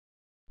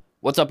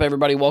What's up,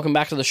 everybody? Welcome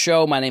back to the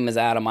show. My name is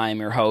Adam. I am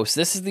your host.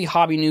 This is the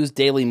Hobby News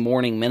Daily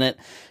Morning Minute.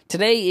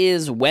 Today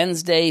is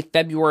Wednesday,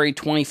 February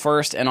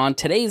 21st, and on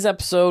today's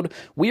episode,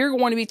 we are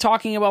going to be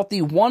talking about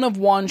the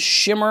one-of-one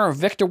Shimmer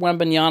Victor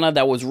Wembanyama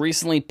that was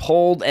recently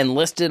pulled and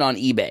listed on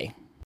eBay.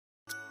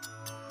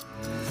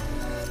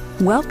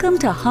 Welcome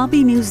to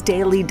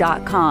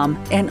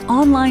HobbyNewsDaily.com, an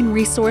online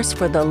resource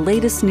for the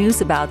latest news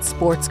about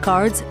sports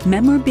cards,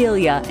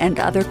 memorabilia, and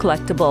other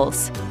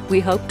collectibles. We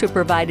hope to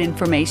provide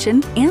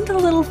information and a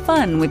little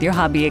fun with your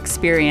hobby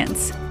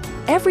experience.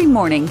 Every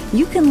morning,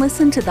 you can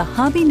listen to the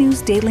Hobby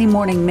News Daily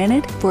Morning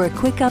Minute for a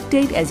quick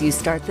update as you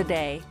start the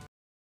day.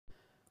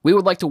 We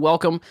would like to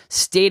welcome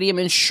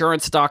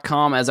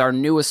StadiumInsurance.com as our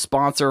newest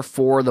sponsor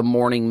for the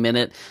Morning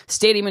Minute.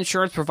 Stadium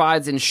Insurance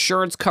provides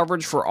insurance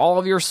coverage for all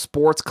of your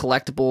sports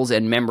collectibles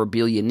and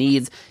memorabilia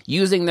needs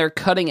using their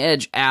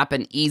cutting-edge app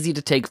and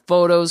easy-to-take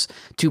photos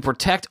to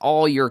protect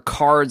all your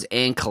cards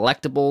and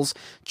collectibles.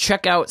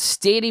 Check out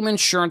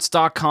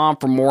StadiumInsurance.com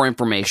for more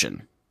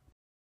information.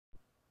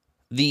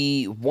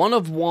 The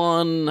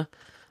one-of-one,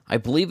 I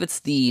believe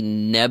it's the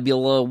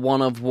Nebula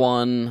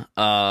one-of-one,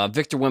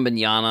 Victor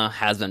Wembanyama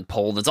has been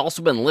pulled. It's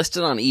also been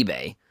listed on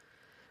eBay.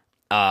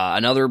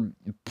 Another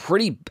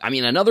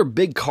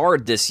big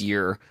card this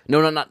year.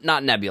 No,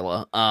 not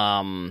Nebula.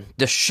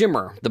 The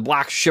Shimmer, the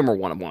Black Shimmer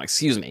one-of-one,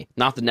 excuse me.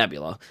 Not the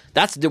Nebula.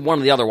 That's one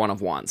of the other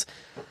one-of-ones.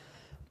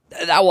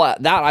 That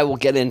I will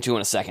get into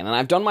in a second. And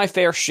I've done my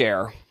fair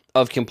share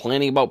of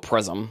complaining about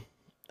Prism.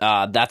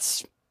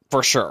 That's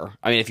for sure.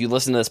 I mean, if you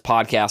listen to this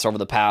podcast over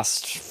the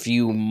past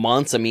few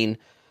months, I mean,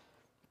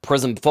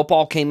 Prism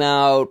football came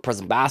out,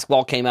 Prism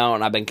basketball came out,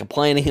 and I've been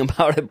complaining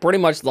about it pretty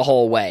much the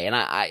whole way. And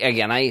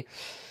I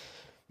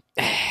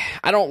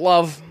don't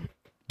love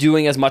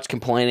doing as much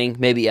complaining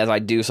maybe as I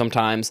do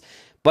sometimes,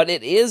 but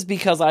it is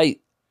because I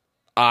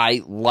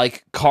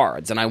like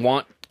cards and I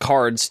want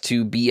cards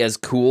to be as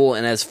cool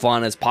and as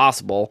fun as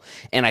possible.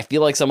 And I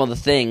feel like some of the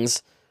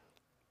things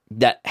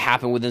that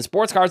happen within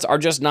sports cards are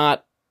just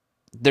not,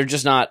 they're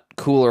just not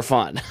cool or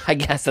fun. I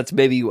guess that's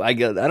I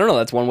don't know,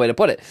 that's one way to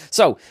put it.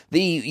 So,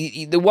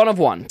 the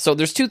one-of-one. So,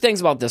 there's two things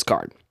about this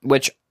card,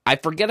 which I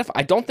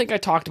don't think I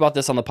talked about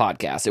this on the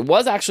podcast. It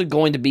was actually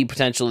going to be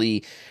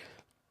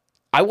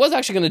I was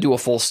actually going to do a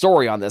full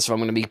story on this, if I'm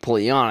going to be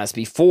completely honest,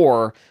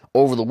 before,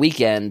 over the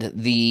weekend,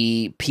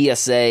 the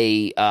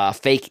PSA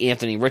fake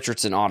Anthony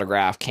Richardson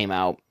autograph came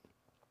out,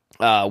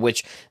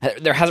 which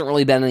there hasn't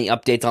really been any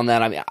updates on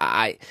that. I mean,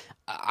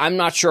 I'm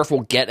not sure if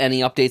we'll get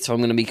any updates, if I'm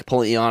going to be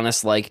completely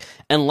honest. Like,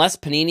 unless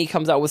Panini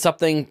comes out with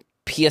something,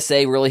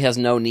 PSA really has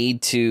no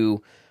need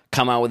to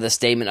come out with a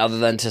statement other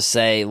than to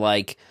say,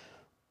 like,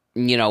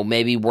 you know,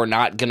 maybe we're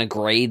not going to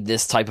grade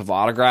this type of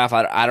autograph.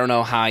 I don't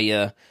know how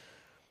you...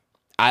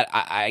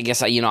 I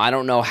guess, you know, I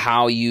don't know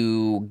how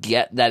you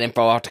get that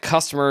info out to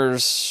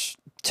customers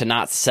to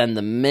not send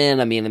them in.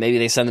 I mean, maybe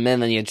they send them in,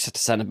 then you just have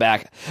to send it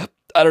back.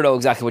 I don't know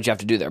exactly what you have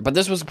to do there. But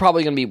this was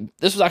probably going to be...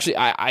 This was actually...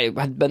 I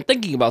had been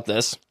thinking about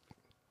this.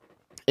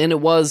 And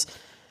it was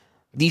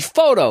the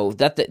photo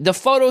that the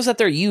photos that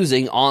they're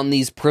using on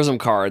these Prism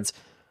cards.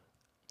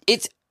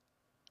 It's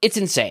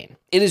insane.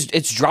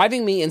 It's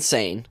driving me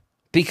insane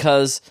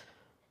because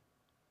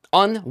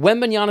on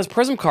Wembanyama's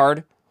Prism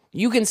card,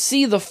 you can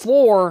see the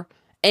floor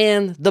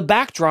and the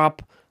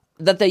backdrop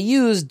that they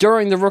used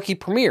during the rookie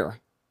premiere.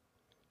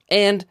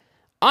 And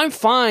I'm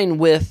fine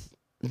with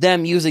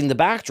them using the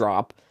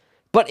backdrop,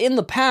 but in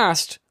the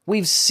past,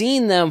 we've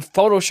seen them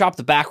Photoshop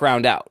the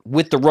background out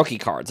with the rookie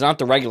cards, not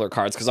the regular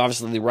cards, because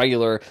obviously the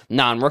regular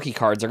non-rookie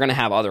cards are going to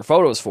have other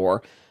photos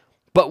for.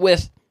 But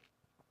with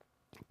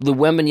the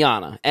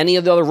Wembanyama, any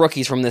of the other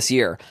rookies from this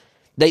year,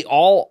 they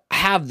all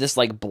have this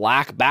like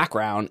black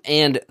background,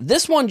 and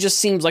this one just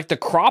seems like the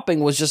cropping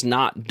was just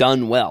not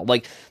done well.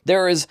 Like,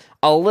 there is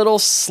a little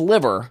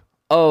sliver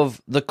of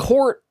the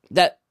court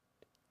that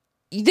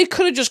they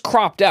could have just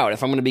cropped out,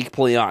 if I'm going to be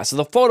completely honest. So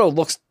the photo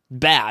looks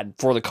bad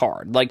for the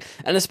card, like,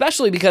 and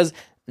especially because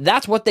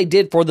that's what they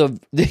did for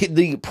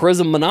the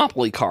Prism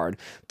Monopoly card.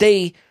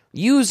 They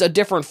used a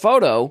different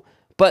photo,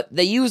 but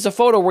they used a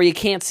photo where you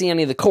can't see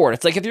any of the court.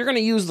 It's like, if you're going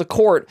to use the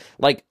court,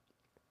 like,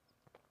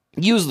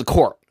 use the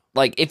court.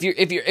 Like, if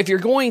you're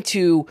going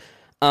to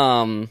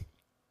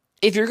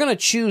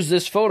choose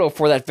this photo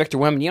for that Victor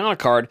Wembanyama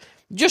card,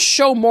 just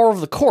show more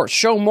of the court,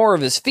 show more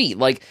of his feet.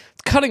 Like,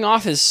 cutting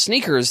off his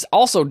sneakers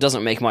also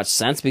doesn't make much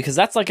sense, because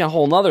that's like a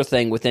whole nother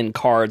thing within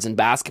cards and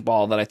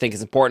basketball that I think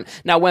is important.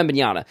 Now,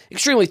 Wembanyama,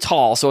 extremely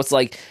tall, so it's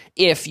like,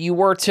 if you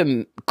were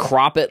to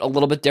crop it a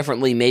little bit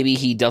differently, maybe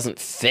he doesn't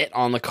fit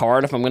on the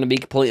card, if I'm going to be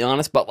completely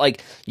honest, but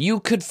like,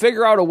 you could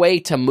figure out a way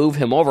to move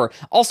him over.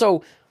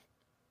 Also,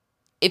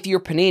 if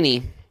you're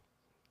Panini,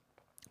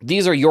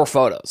 these are your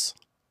photos.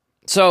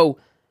 So,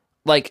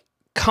 like,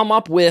 come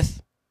up with,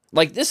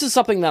 like, this is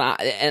something that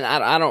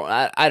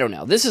I don't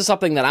know. This is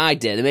something that I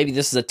did, and maybe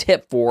this is a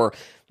tip for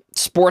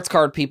sports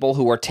card people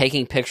who are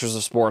taking pictures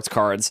of sports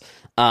cards,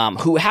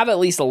 who have at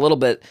least a little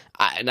bit.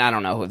 I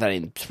don't know if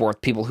any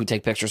people who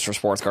take pictures for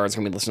sports cards are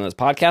going to be listening to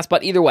this podcast,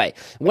 but either way,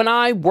 when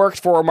I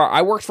worked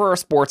for a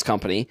sports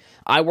company.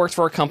 I worked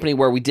for a company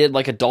where we did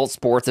like adult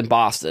sports in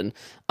Boston,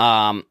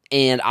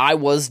 and I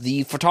was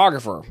the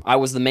photographer. I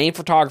was the main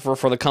photographer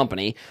for the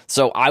company,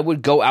 so I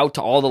would go out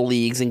to all the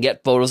leagues and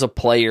get photos of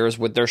players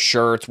with their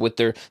shirts, with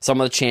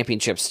some of the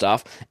championship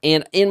stuff.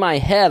 And in my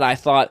head, I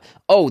thought,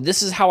 oh,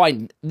 this is,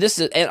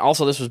 and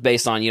also this was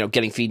based on,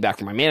 getting feedback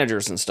from my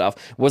managers and stuff,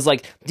 was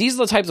like, these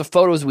are the types of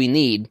photos we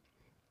need.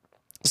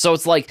 So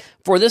it's like,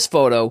 for this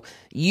photo,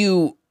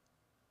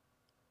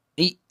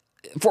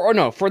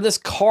 for this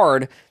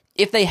card,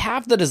 if they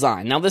have the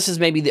design, now this is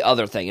maybe the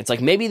other thing. It's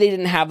like, maybe they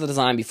didn't have the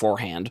design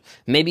beforehand.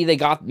 Maybe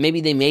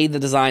they made the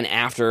design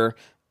after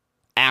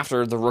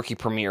the rookie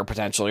premiere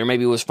potentially, or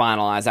maybe it was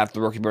finalized after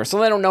the rookie premiere, so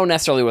they don't know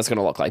necessarily what it's going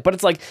to look like. But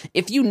it's like,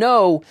 if you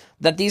know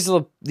that these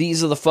are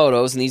the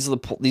photos, and these are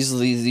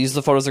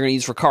the photos they're going to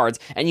use for cards,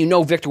 and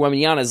Victor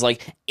Wembanyama is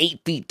like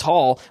 8 feet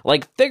tall,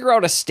 like, figure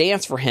out a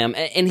stance for him,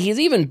 and he's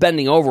even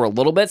bending over a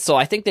little bit. So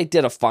I think they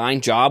did a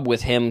fine job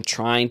with him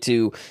trying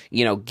to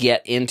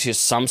get into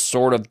some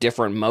sort of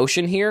different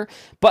motion here.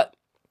 But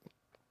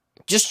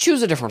just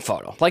choose a different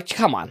photo. Like,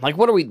 come on, like,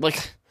 what are we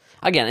like?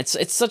 Again,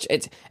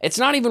 it's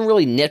not even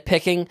really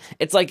nitpicking.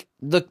 It's like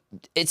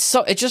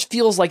it just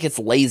feels like it's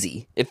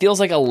lazy. It feels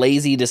like a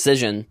lazy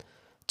decision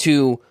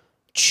to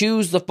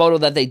choose the photo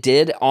that they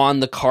did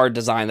on the card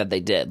design that they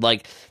did.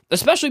 Like,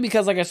 especially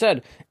because, like I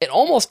said, it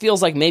almost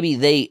feels like maybe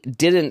they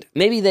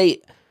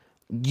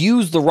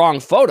used the wrong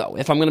photo,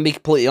 if I'm going to be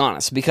completely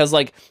honest. Because,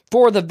 like,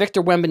 for the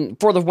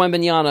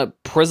Wembanyama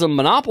Prism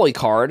Monopoly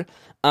card,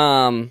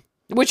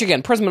 which,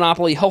 again, Prism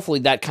Monopoly,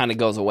 hopefully that kind of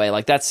goes away.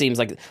 Like, that seems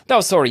like that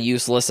was sort of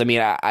useless. I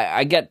mean,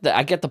 I get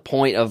the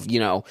point of,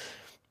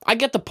 I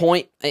get the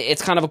point.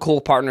 It's kind of a cool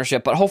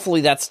partnership, but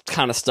hopefully that's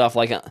kind of stuff,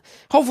 like,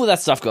 hopefully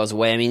that stuff goes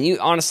away. I mean, you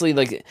honestly,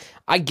 like,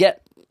 I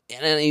get,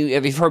 and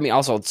if you've heard me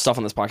also stuff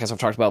on this podcast, I've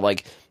talked about,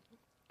 like,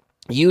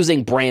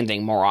 using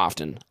branding more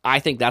often. I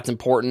think that's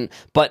important,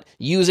 but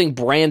using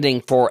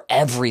branding for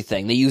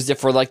everything. They used it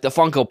for, like, the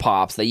Funko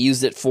Pops. They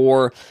used it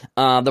for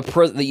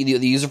they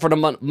used it for the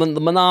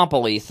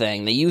Monopoly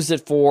thing. They used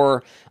it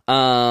for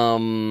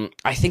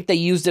I think they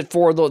used it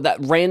for that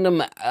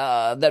random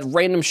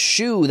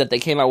shoe that they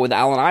came out with,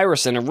 Allen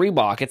Iverson and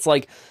Reebok. It's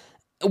like,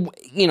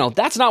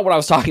 that's not what I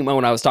was talking about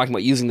when I was talking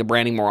about using the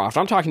branding more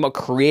often. I'm talking about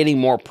creating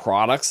more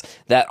products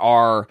that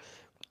are,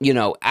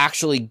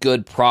 actually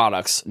good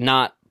products,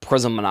 not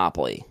Prism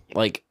Monopoly.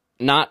 Like,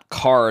 not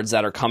cards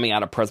that are coming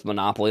out of Prism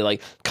Monopoly.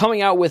 Like,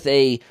 coming out with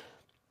a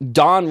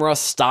Donruss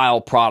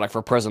style product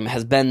for Prism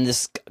has been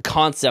this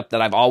concept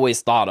that I've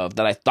always thought of,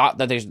 that I thought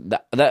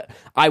that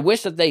I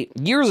wish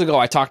that years ago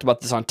I talked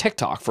about this on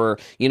TikTok for,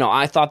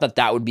 I thought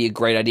that would be a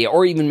great idea,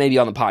 or even maybe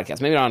on the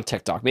podcast, maybe not on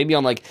TikTok, maybe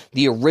on, like,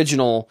 the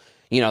original,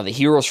 the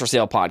Heroes for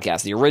Sale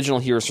podcast, the original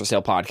Heroes for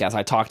Sale podcast.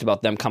 I talked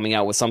about them coming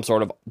out with some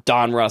sort of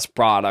Donruss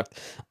product,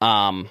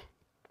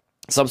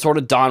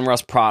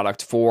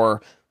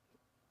 for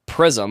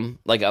Prism,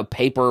 like a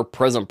paper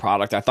Prism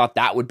product. I thought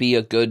that would be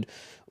a good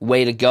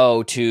way to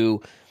go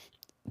to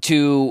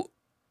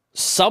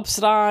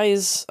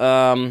subsidize,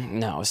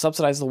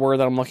 subsidize the word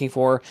that I'm looking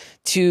for,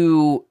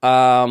 to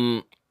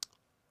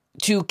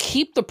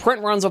keep the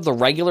print runs of the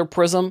regular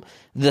Prism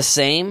the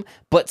same,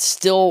 but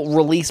still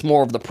release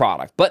more of the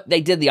product. But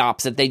they did the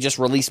opposite. They just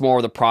released more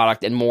of the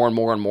product and more and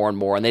more and more and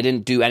more, and they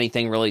didn't do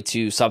anything really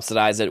to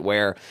subsidize it,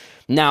 where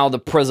now the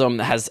Prism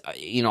has,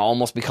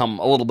 almost become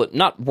a little bit,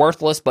 not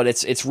worthless, but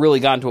it's really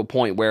gotten to a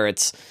point where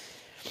it's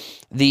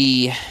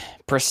the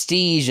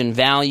prestige and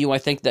value, I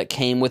think, that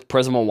came with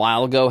Prism a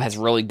while ago has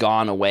really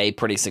gone away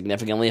pretty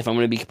significantly, if I'm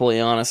going to be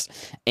completely honest.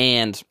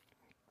 And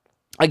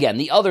again,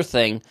 the other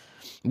thing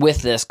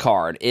with this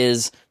card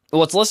is,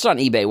 well, it's listed on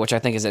eBay, which I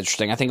think is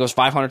interesting. I think it was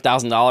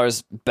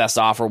 $500,000 best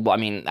offer. I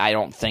mean, I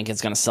don't think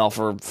it's going to sell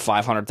for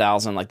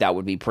 $500,000. Like, that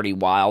would be pretty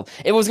wild.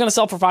 If it was going to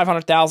sell for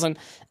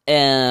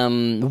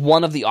 $500,000,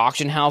 one of the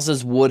auction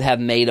houses would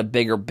have made a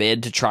bigger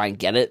bid to try and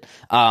get it.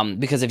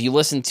 Because if you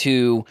listen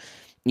to,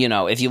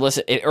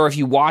 if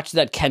you watch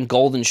that Ken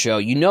Golden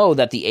show,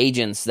 that the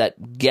agents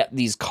that get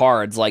these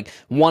cards, like,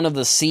 one of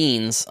the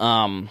scenes,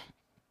 the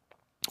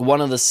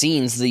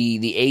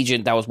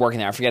agent that was working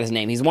there, I forget his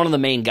name, he's one of the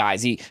main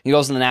guys. He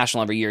goes to the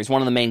National every year. He's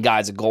one of the main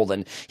guys at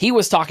Golden. He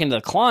was talking to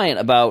the client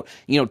about,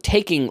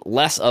 taking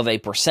less of a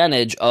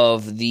percentage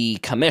of the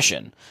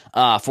commission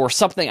for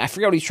something. I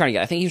forget what he's trying to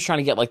get. I think he was trying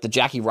to get, like, the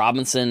Jackie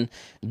Robinson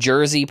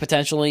jersey,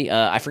 potentially.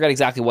 I forget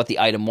exactly what the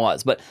item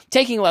was, but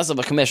taking less of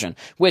a commission,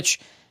 which,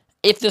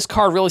 if this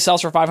card really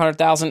sells for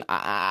 $500,000,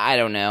 I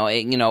don't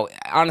know.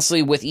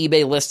 Honestly, with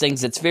eBay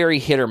listings, it's very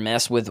hit or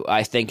miss with,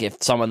 I think,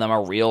 if some of them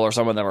are real or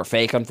some of them are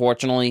fake,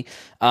 unfortunately.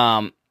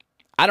 I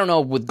don't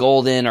know with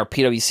Golden or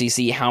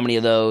PWCC how many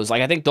of those.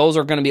 Like, I think those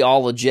are going to be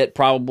all legit,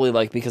 probably,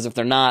 like, because if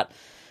they're not,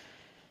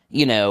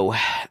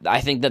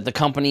 I think that the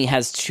company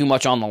has too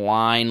much on the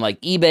line. Like,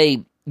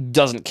 eBay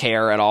doesn't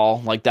care at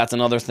all. Like, that's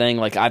another thing.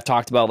 Like, I've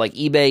talked about, like,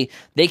 eBay,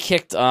 they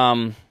kicked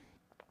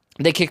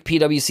They kicked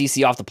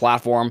PWCC off the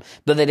platform,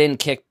 but they didn't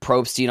kick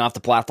Probstein off the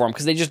platform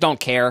because they just don't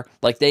care.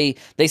 Like they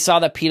saw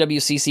that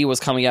PWCC was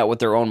coming out with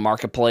their own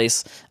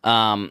marketplace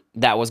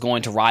that was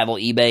going to rival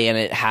eBay, and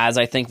it has,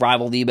 I think,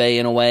 rivaled eBay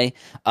in a way.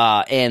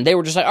 And they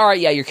were just like, all right,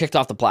 yeah, you're kicked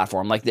off the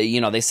platform. Like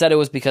they said it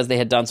was because they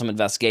had done some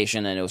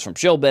investigation and it was from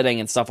shill bidding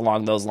and stuff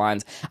along those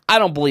lines. I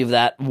don't believe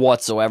that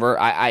whatsoever.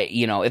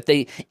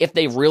 If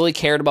they really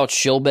cared about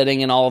shill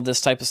bidding and all of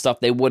this type of stuff,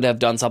 they would have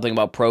done something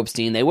about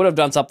Probstein. They would have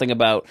done something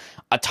about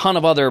a ton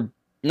of other,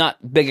 not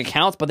big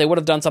accounts, but they would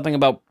have done something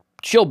about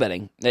shill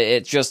bidding.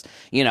 It's just,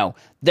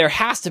 there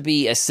has to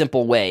be a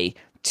simple way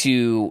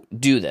to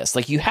do this.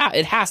 Like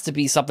it has to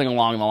be something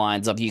along the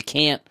lines of you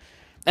can't,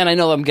 and I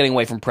know I'm getting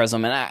away from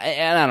Prism, and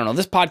I don't know,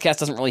 this podcast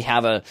doesn't really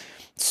have a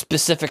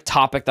specific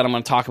topic that I'm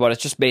going to talk about.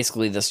 It's just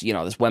basically this,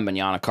 this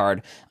Wembanyama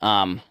card.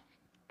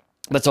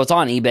 But so it's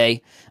on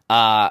eBay.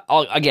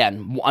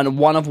 Again,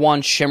 one of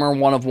one, Shimmer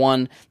 1 of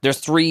 1. There's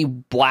 3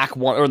 black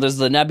one, or there's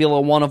the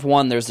Nebula 1 of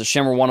 1, there's the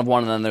Shimmer 1 of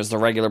 1, and then there's the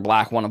regular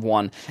black 1 of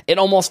 1. It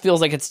almost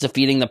feels like it's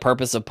defeating the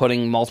purpose of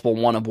putting multiple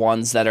 1 of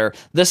 1s that are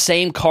the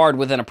same card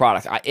within a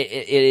product.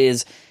 It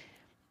is,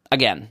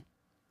 again,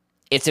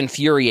 it's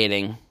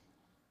infuriating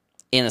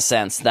in a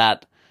sense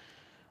that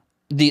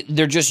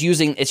they're just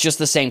using, it's just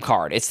the same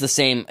card. It's the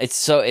same,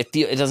 it's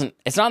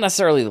not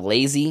necessarily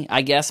lazy,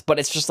 I guess, but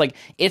it's just like,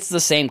 it's the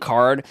same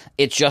card.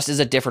 It just is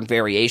a different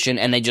variation,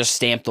 and they just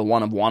stamp the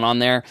 1 of 1 on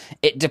there.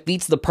 It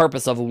defeats the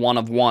purpose of a 1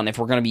 of 1 if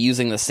we're going to be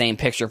using the same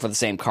picture for the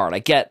same card. I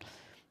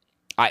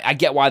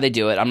get why they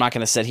do it. I'm not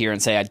going to sit here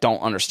and say I don't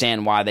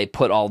understand why they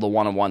put all the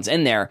 1 of 1s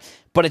in there,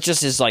 but it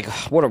just is like,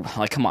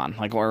 come on,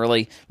 like, we're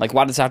really, like,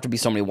 why does it have to be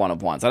so many 1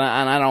 of 1s? And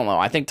I don't know.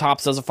 I think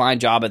Topps does a fine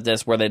job at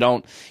this, where they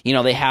don't,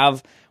 they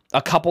have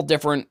a couple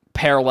different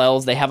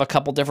parallels. They have a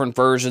couple different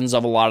versions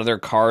of a lot of their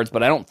cards,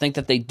 but I don't think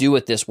that they do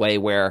it this way,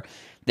 where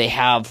they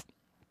have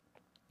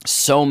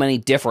so many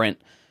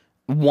different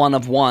 1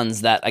 of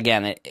 1s that,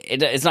 again,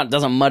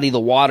 doesn't muddy the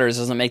waters,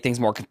 doesn't make things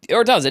more,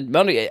 or it does. In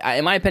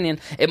my opinion,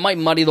 it might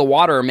muddy the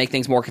water or make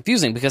things more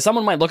confusing, because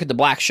someone might look at the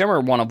Black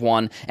Shimmer 1 of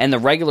 1 and the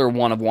regular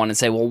 1 of 1 and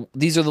say, well,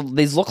 these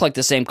look like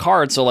the same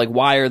card, so like,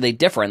 why are they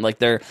different? Like,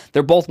 they're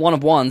both 1 of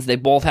 1s, they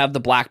both have the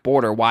black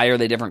border, why are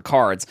they different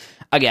cards?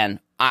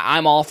 Again,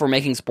 I'm all for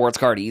making sports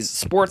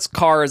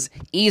cars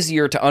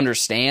easier to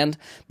understand,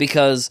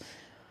 because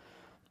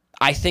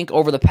I think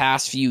over the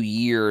past few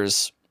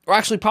years, or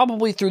actually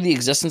probably through the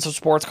existence of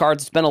sports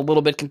cards, it's been a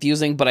little bit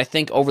confusing, but I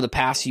think over the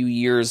past few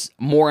years,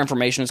 more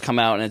information has come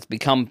out, and it's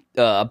become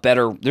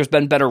there's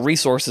been better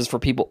resources for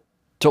people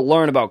to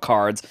learn about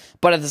cards.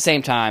 But at the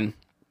same time,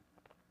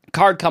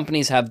 card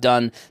companies have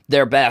done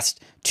their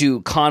best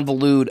to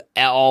convolute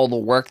all the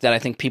work that I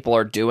think people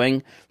are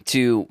doing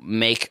to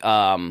make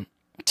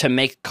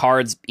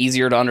cards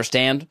easier to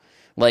understand.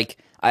 Like,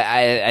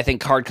 I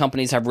think card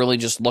companies have really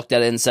just looked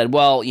at it and said,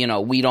 well,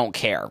 we don't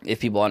care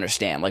if people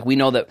understand. Like, we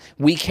know that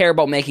we care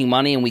about making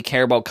money, and we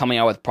care about coming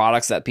out with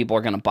products that people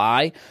are going to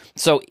buy.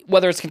 So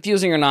whether it's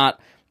confusing or not,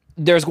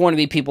 there's going to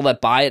be people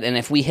that buy it, and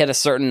if we hit a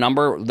certain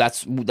number,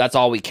 that's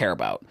all we care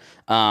about.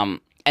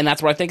 And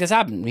that's what I think has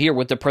happened here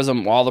with the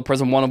Prism, all the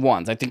Prism 1 of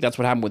 1s. I think that's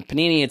what happened with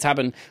Panini. It's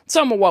happened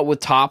somewhat with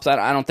Topps.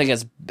 I don't think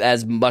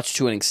as much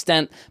to an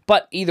extent,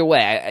 but either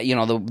way,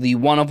 the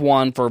 1 of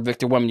 1 for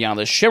Victor Wembanyama,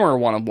 the Shimmer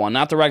 1 of 1,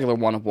 not the regular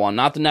 1 of 1,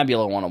 not the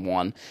Nebula 1 of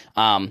 1.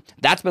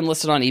 That's been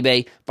listed on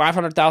eBay,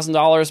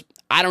 $500,000.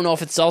 I don't know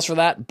if it sells for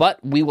that, but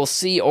we will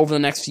see over the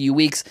next few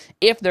weeks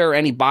if there are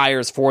any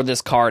buyers for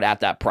this card at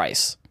that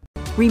price.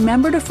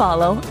 Remember to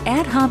follow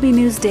 @Hobby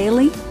News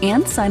Daily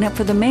and sign up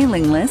for the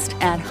mailing list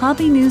at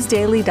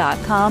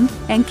hobbynewsdaily.com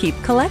and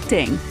keep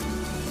collecting.